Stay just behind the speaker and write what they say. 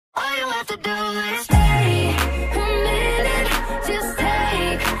have to do is stay a minute, just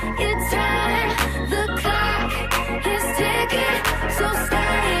take your time. The clock is ticking, so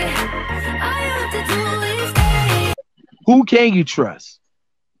stay. All you have to do is stay. Who can you trust?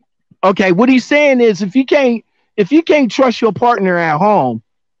 Okay, what he's saying is if you can't trust your partner at home,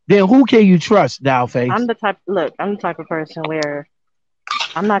 then who can you trust, DollFace? I'm the type of person where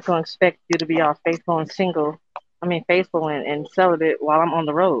I'm not gonna expect you to be all faithful and faithful and celibate while I'm on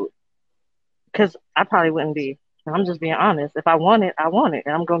the road. Because I probably wouldn't be. I'm just being honest. If I want it, I want it,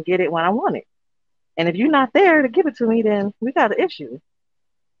 and I'm gonna get it when I want it. And if you're not there to give it to me, then we got an issue.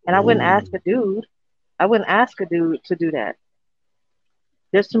 And I wouldn't ask a dude. I wouldn't ask a dude to do that.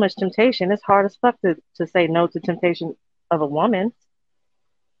 There's too much temptation. It's hard as fuck to say no to temptation of a woman.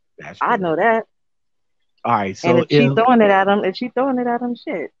 I know that. All right. So and if she's throwing it at him,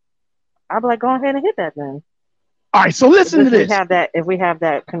 shit, I'd be like, go ahead and hit that then. All right. So listen to this. If we have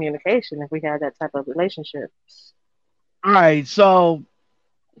that communication, if we have that type of relationship. All right. So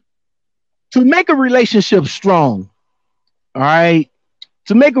to make a relationship strong, all right,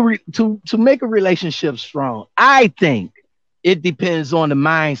 to make a relationship strong, I think it depends on the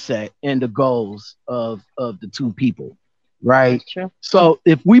mindset and the goals of the two people, right? That's true. So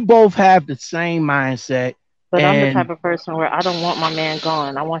if we both have the same mindset, but I'm the type of person where I don't want my man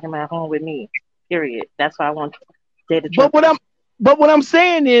gone. I want him at home with me. Period. That's why I want data. But what I'm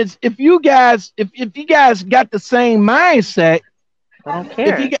saying is, if you guys got the same mindset, I don't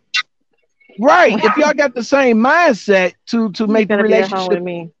care. If y'all got the same mindset to make the relationship. Home with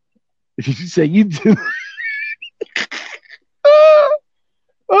me. You say you do.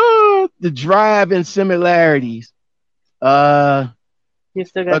 The drive and similarities. You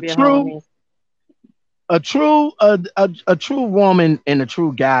still gotta be home with me. A true woman and a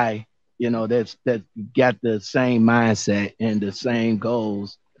true guy, you know, that got the same mindset and the same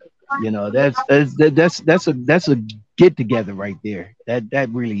goals. You know, that's a get together right there. That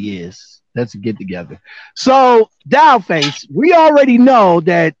really is. That's a get together. So DollFace, we already know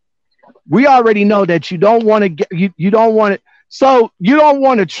that you don't want to get you don't want it. So you don't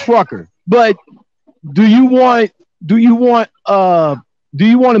want a trucker, but do you want a man?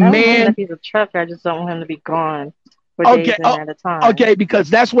 If he's a trucker, I just don't want him to be gone for days at a time. Okay, because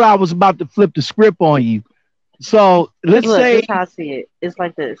that's what I was about to flip the script on you. So let's say this is how I see it. It's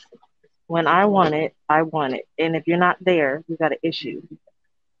like this. When I want it, I want it. And if you're not there, you got an issue.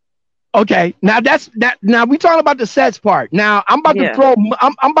 Okay, now now we talking about the sex part. Now I'm about to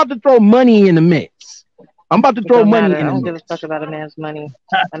throw money in the mix. I'm about to throw money in the mix. I don't give a fuck about a man's money.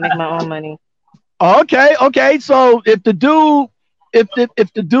 I make my own money. Okay. So if the dude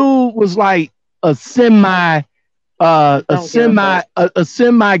was like a semi guy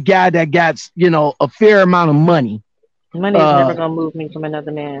that got, you know, a fair amount of money. Money is never gonna move me from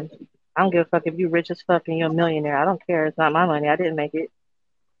another man. I don't give a fuck if you rich as fuck and you're a millionaire. I don't care. It's not my money. I didn't make it.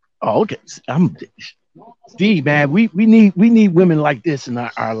 Oh, okay. Steve, man, we need women like this in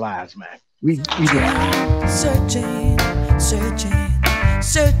our lives, man. We searching.